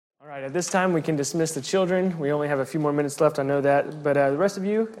right, at this time, we can dismiss the children. We only have a few more minutes left, I know that. But the rest of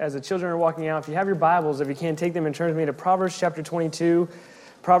you, as the children are walking out, if you have your Bibles, if you can, take them and turn with me to Proverbs chapter 22.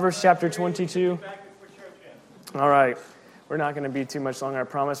 Proverbs chapter 22. All right. We're not going to be too much longer, I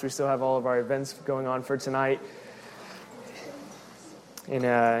promise. We still have all of our events going on for tonight. And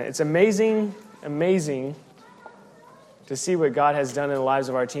it's amazing to see what God has done in the lives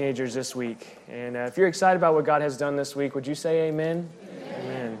of our teenagers this week. And if you're excited about what God has done this week, would you say amen?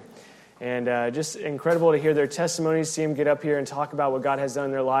 Amen. And just incredible to hear their testimonies, see them get up here and talk about what God has done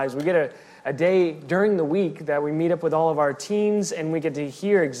in their lives. We get a day during the week that we meet up with all of our teens, and we get to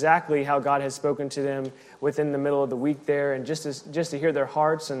hear exactly how God has spoken to them within the middle of the week there, and just to hear their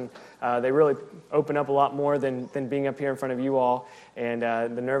hearts, and they really open up a lot more than being up here in front of you all, and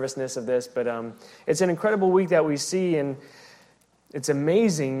the nervousness of this. But it's an incredible week that we see, and it's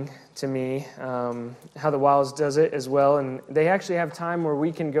amazing to me how the Wilds does it as well. And they actually have time where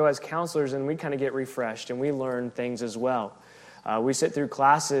we can go as counselors and we kind of get refreshed and we learn things as well. We sit through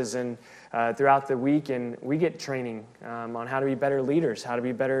classes and throughout the week, and we get training on how to be better leaders, how to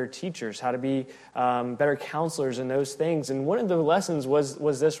be better teachers, how to be better counselors and those things. And one of the lessons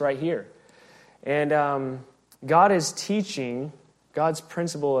was this right here. And God is teaching, God's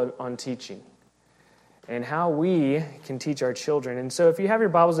principle on teaching, and how we can teach our children. And so if you have your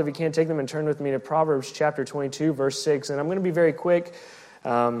Bibles, if you can't, take them and turn with me to Proverbs chapter 22, verse 6. And I'm going to be very quick.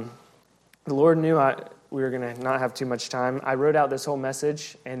 The Lord knew we were going to not have too much time. I wrote out this whole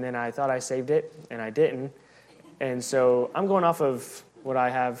message, and then I thought I saved it, and I didn't. And so I'm going off of what I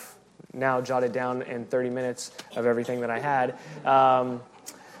have now jotted down in 30 minutes of everything that I had.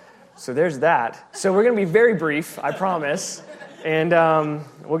 So there's that. So we're going to be very brief, I promise. And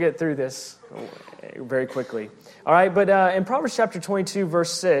we'll get through this very quickly. All right, but in Proverbs chapter 22,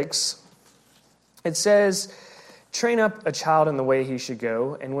 verse 6, it says, "Train up a child in the way he should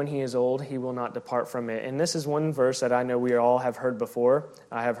go, and when he is old, he will not depart from it." And this is one verse that I know we all have heard before.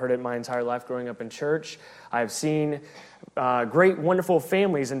 I have heard it my entire life growing up in church. I have seen great, wonderful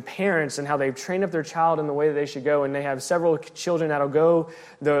families and parents and how they've trained up their child in the way that they should go, and they have several children that'll go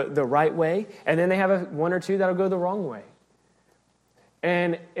the right way, and then they have one or two that'll go the wrong way.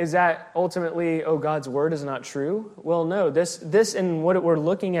 And is that ultimately, God's word is not true? Well, no. This and what we're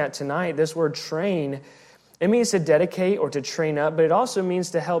looking at tonight, this word train, it means to dedicate or to train up, but it also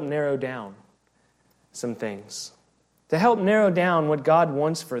means to help narrow down some things. To help narrow down what God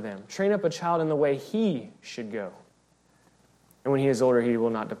wants for them. Train up a child in the way he should go. And when he is older, he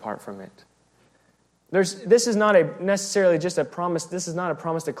will not depart from it. This is not necessarily just a promise. This is not a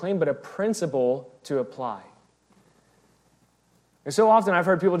promise to claim, but a principle to apply. And so often I've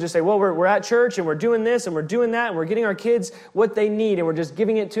heard people just say, well, we're at church and we're doing this and we're doing that and we're getting our kids what they need and we're just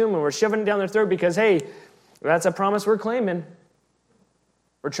giving it to them and we're shoving it down their throat because, hey, that's a promise we're claiming.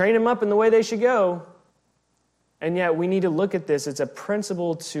 We're training them up in the way they should go. And yet we need to look at this. It's a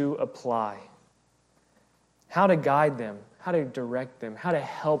principle to apply. How to guide them, how to direct them, how to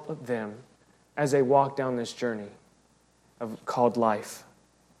help them as they walk down this journey called life.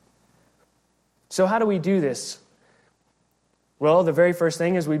 So how do we do this? Well, the very first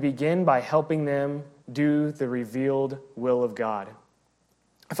thing is we begin by helping them do the revealed will of God.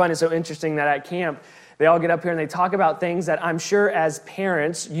 I find it so interesting that at camp, they all get up here and they talk about things that I'm sure as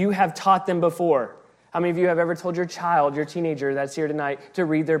parents, you have taught them before. How many of you have ever told your child, your teenager that's here tonight, to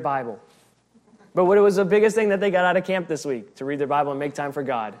read their Bible? But what was the biggest thing that they got out of camp this week? To read their Bible and make time for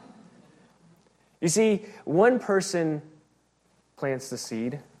God. You see, one person plants the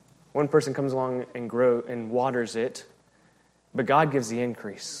seed. One person comes along and waters it. But God gives the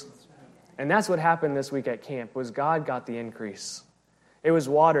increase. And that's what happened this week at camp, was God got the increase. It was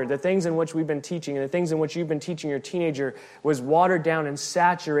watered. The things in which we've been teaching and the things in which you've been teaching your teenager was watered down and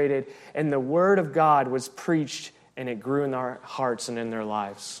saturated, and the Word of God was preached, and it grew in our hearts and in their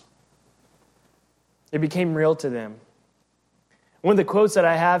lives. It became real to them. One of the quotes that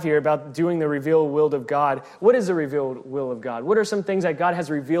I have here about doing the revealed will of God, what is the revealed will of God? What are some things that God has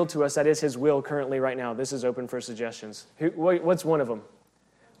revealed to us that is His will currently right now? This is open for suggestions. What's one of them?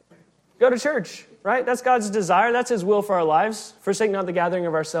 Go to church, right? That's God's desire. That's His will for our lives. Forsake not the gathering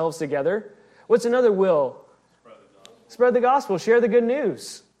of ourselves together. What's another will? Spread the gospel. Share the good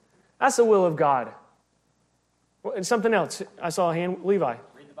news. That's the will of God. Something else. I saw a hand. Levi.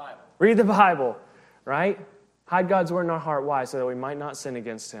 Read the Bible. Read the Bible, right? Hide God's word in our heart. Why? So that we might not sin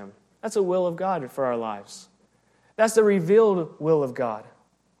against Him. That's the will of God for our lives. That's the revealed will of God.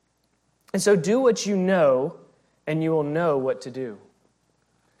 And so do what you know, and you will know what to do.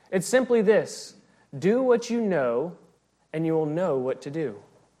 It's simply this. Do what you know, and you will know what to do.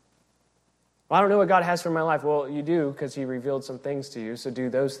 Well, I don't know what God has for my life. Well, you do because he revealed some things to you, so do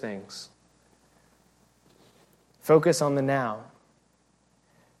those things. Focus on the now.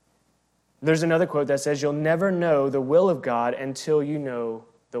 There's another quote that says, you'll never know the will of God until you know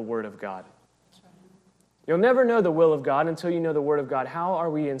the Word of God. You'll never know the will of God until you know the Word of God. How are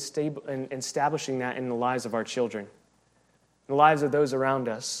we establishing that in the lives of our children, the lives of those around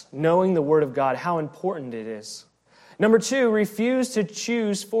us? Knowing the Word of God, how important it is. Number 2, refuse to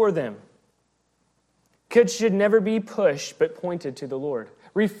choose for them. Kids should never be pushed, but pointed to the Lord.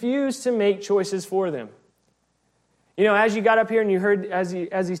 Refuse to make choices for them. You know, as you got up here and you heard, as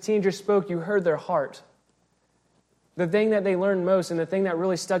these teenagers spoke, you heard their heart. The thing that they learned most and the thing that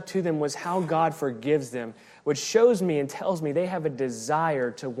really stuck to them was how God forgives them, which shows me and tells me they have a desire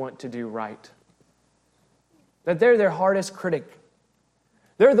to want to do right. That they're their hardest critic.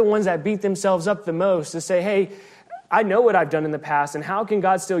 They're the ones that beat themselves up the most to say, hey, I know what I've done in the past, and how can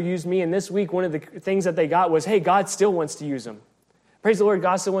God still use me? And this week, one of the things that they got was, hey, God still wants to use them. Praise the Lord,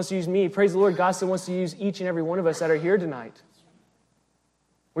 God still wants to use me. Praise the Lord, God still wants to use each and every one of us that are here tonight.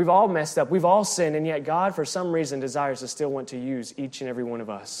 We've all messed up. We've all sinned, and yet God, for some reason, desires to still want to use each and every one of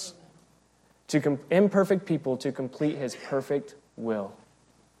us. Imperfect people to complete his perfect will.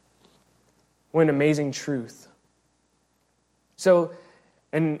 What an amazing truth. So,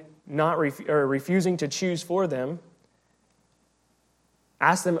 and not refusing to choose for them,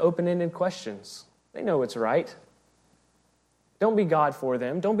 ask them open-ended questions. They know what's right. Don't be God for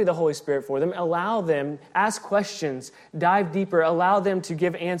them. Don't be the Holy Spirit for them. Allow them, ask questions, dive deeper, allow them to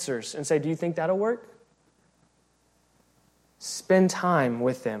give answers and say, do you think that'll work? Spend time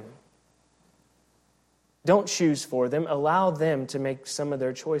with them. Don't choose for them. Allow them to make some of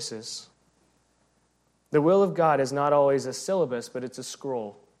their choices. The will of God is not always a syllabus, but it's a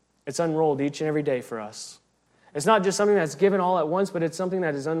scroll. It's unrolled each and every day for us. It's not just something that's given all at once, but it's something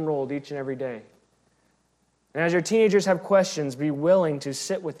that is unrolled each and every day. And as your teenagers have questions, be willing to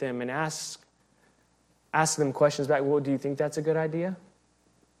sit with them and ask them questions back. Well, do you think that's a good idea?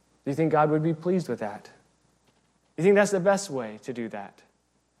 Do you think God would be pleased with that? Do you think that's the best way to do that?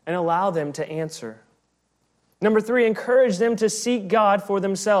 And allow them to answer. Number 3, encourage them to seek God for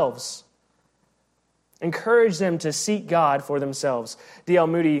themselves. Encourage them to seek God for themselves. D.L.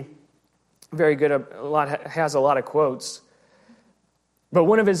 Moody, very good, has a lot of quotes. But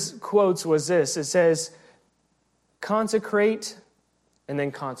one of his quotes was this. It says, consecrate and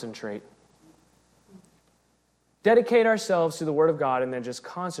then concentrate. Dedicate ourselves to the Word of God and then just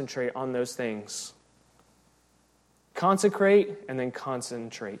concentrate on those things. Consecrate and then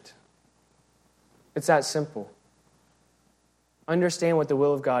concentrate. It's that simple. Understand what the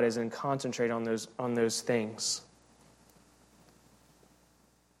will of God is and concentrate on those things.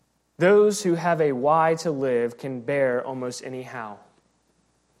 Those who have a why to live can bear almost any how.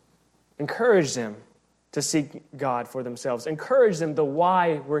 Encourage them to seek God for themselves. Encourage them the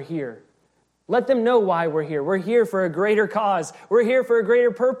why we're here. Let them know why we're here. We're here for a greater cause. We're here for a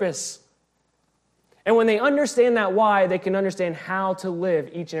greater purpose. And when they understand that why, they can understand how to live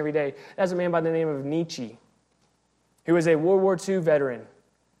each and every day. That's a man by the name of Nietzsche, who was a World War II veteran.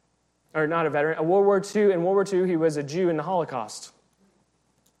 Or not a veteran, in World War II, he was a Jew in the Holocaust.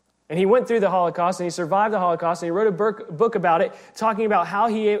 And he went through the Holocaust, and he survived the Holocaust, and he wrote a book about it, talking about how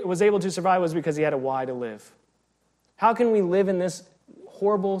he was able to survive was because he had a why to live. How can we live in this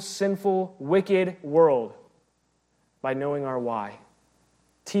horrible, sinful, wicked world? By knowing our why.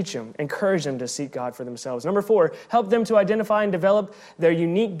 Teach them, encourage them to seek God for themselves. Number 4, help them to identify and develop their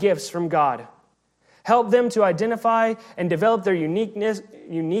unique gifts from God. Help them to identify and develop their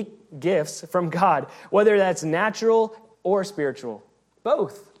unique gifts from God, whether that's natural or spiritual.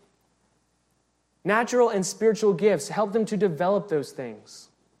 Both. Natural and spiritual gifts, help them to develop those things.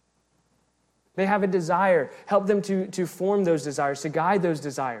 They have a desire. Help them to form those desires, to guide those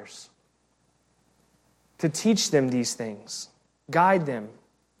desires. To teach them these things. Guide them.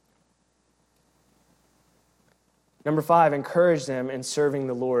 Number 5, encourage them in serving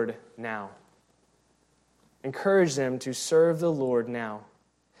the Lord now. Encourage them to serve the Lord now.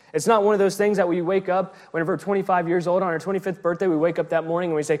 It's not one of those things that we wake up, whenever we're 25 years old, on our 25th birthday, we wake up that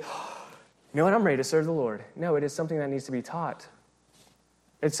morning and we say, you know what, I'm ready to serve the Lord. No, it is something that needs to be taught.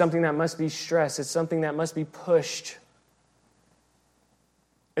 It's something that must be stressed. It's something that must be pushed.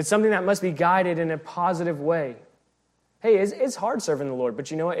 It's something that must be guided in a positive way. Hey, it's hard serving the Lord, but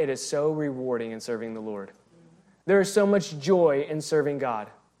you know what? It is so rewarding in serving the Lord. There is so much joy in serving God.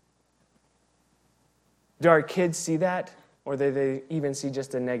 Do our kids see that? Or do they even see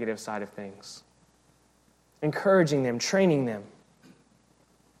just the negative side of things? Encouraging them, training them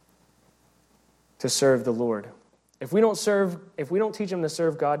to serve the Lord. If we don't teach them to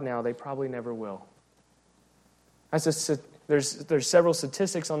serve God now, they probably never will. There's several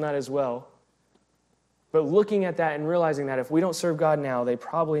statistics on that as well. But looking at that and realizing that if we don't serve God now, they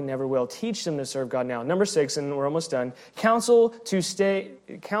probably never will. Teach them to serve God now. Number 6, and we're almost done. Counsel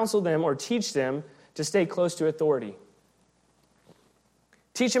them or teach them to stay close to authority.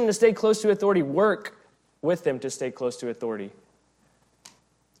 Teach them to stay close to authority. Work with them to stay close to authority.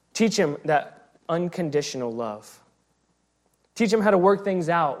 Teach them that unconditional love. Teach them how to work things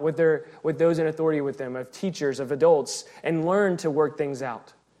out with those in authority with them, of teachers, of adults, and learn to work things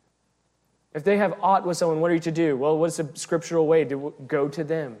out. If they have aught with someone, what are you to do? Well, what's the scriptural way? To go to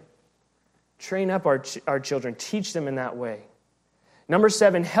them. Train up our children. Teach them in that way. Number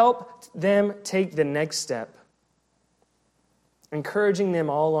 7, help them take the next step. Encouraging them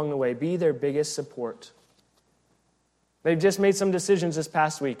all along the way. Be their biggest support. They've just made some decisions this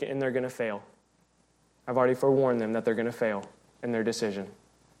past week, and they're going to fail. I've already forewarned them that they're going to fail in their decision.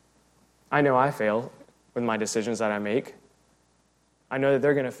 I know I fail with my decisions that I make. I know that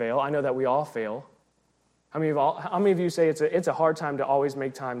they're going to fail. I know that we all fail. How many of you say it's a hard time to always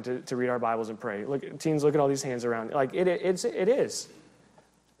make time to read our Bibles and pray? Teens, look at all these hands around. Like it is.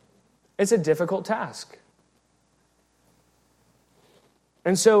 It's a difficult task.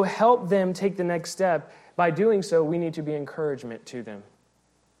 And so help them take the next step. By doing so, we need to be encouragement to them.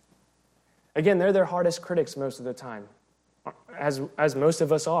 Again, they're their hardest critics most of the time, as most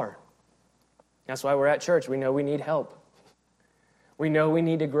of us are. That's why we're at church. We know we need help. We know we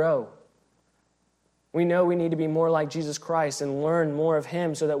need to grow. We know we need to be more like Jesus Christ and learn more of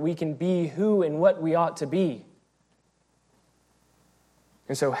Him so that we can be who and what we ought to be.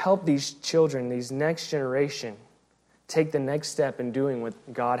 And so help these children, these next generation, take the next step in doing what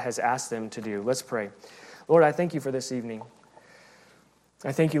God has asked them to do. Let's pray. Lord, I thank you for this evening.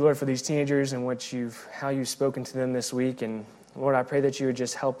 I thank you, Lord, for these teenagers and how you've spoken to them this week. And Lord, I pray that you would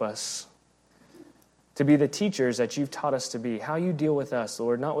just help us to be the teachers that you've taught us to be. How you deal with us,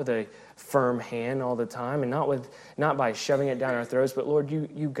 Lord, not with a firm hand all the time and not by shoving it down our throats, but Lord,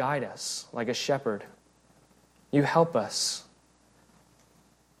 you guide us like a shepherd. You help us.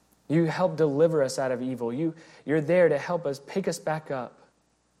 You help deliver us out of evil. You're there to help us, pick us back up.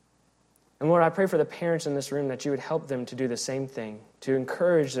 And Lord, I pray for the parents in this room that you would help them to do the same thing, to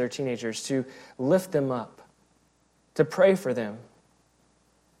encourage their teenagers, to lift them up, to pray for them.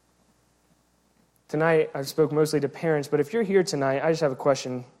 Tonight, I've spoke mostly to parents, but if you're here tonight, I just have a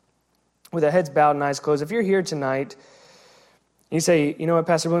question. With our heads bowed and eyes closed, if you're here tonight, you say, you know what,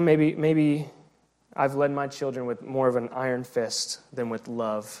 Pastor Bloom, maybe I've led my children with more of an iron fist than with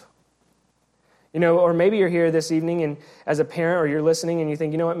love. Or maybe you're here this evening and as a parent, or you're listening and you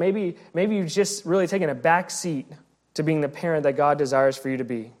think, you know what, maybe you've just really taken a back seat to being the parent that God desires for you to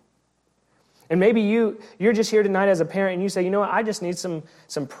be. And maybe you're just here tonight as a parent and you say, you know what, I just need some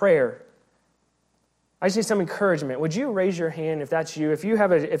prayer. I just need some encouragement. Would you raise your hand if that's you? If you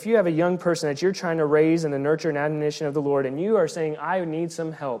have a young person that you're trying to raise in the nurture and admonition of the Lord and you are saying, I need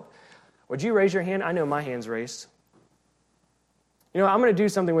some help, would you raise your hand? I know my hand's raised. I'm going to do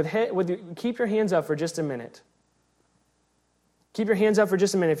something with you. Keep your hands up for just a minute. Keep your hands up for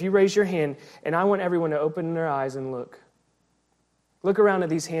just a minute. If you raise your hand, and I want everyone to open their eyes and look. Look around at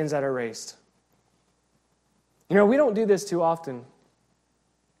these hands that are raised. We don't do this too often.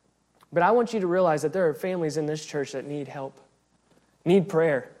 But I want you to realize that there are families in this church that need help, need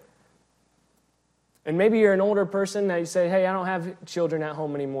prayer. And maybe you're an older person that you say, hey, I don't have children at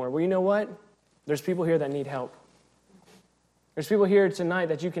home anymore. Well, you know what? There's people here that need help. There's people here tonight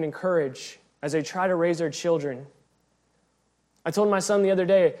that you can encourage as they try to raise their children. I told my son the other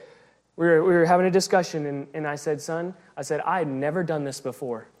day, we were having a discussion, and I said, son, I had never done this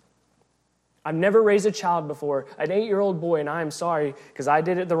before. I've never raised a child before, an 8-year-old boy, and I am sorry because I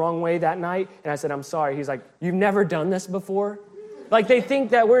did it the wrong way that night. And I said, I'm sorry. He's like, you've never done this before? Like they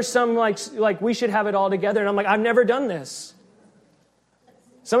think that we're some like we should have it all together. And I'm like, I've never done this.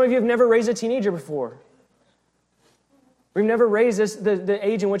 Some of you have never raised a teenager before. We've never raised the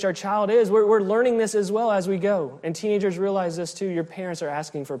age in which our child is. We're learning this as well as we go. And teenagers realize this too. Your parents are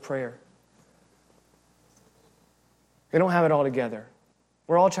asking for prayer. They don't have it all together.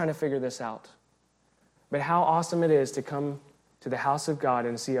 We're all trying to figure this out. But how awesome it is to come to the house of God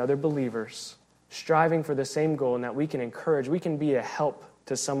and see other believers striving for the same goal, and that we can encourage, we can be a help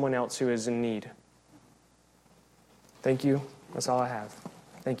to someone else who is in need. Thank you. That's all I have.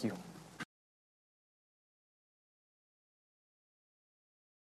 Thank you.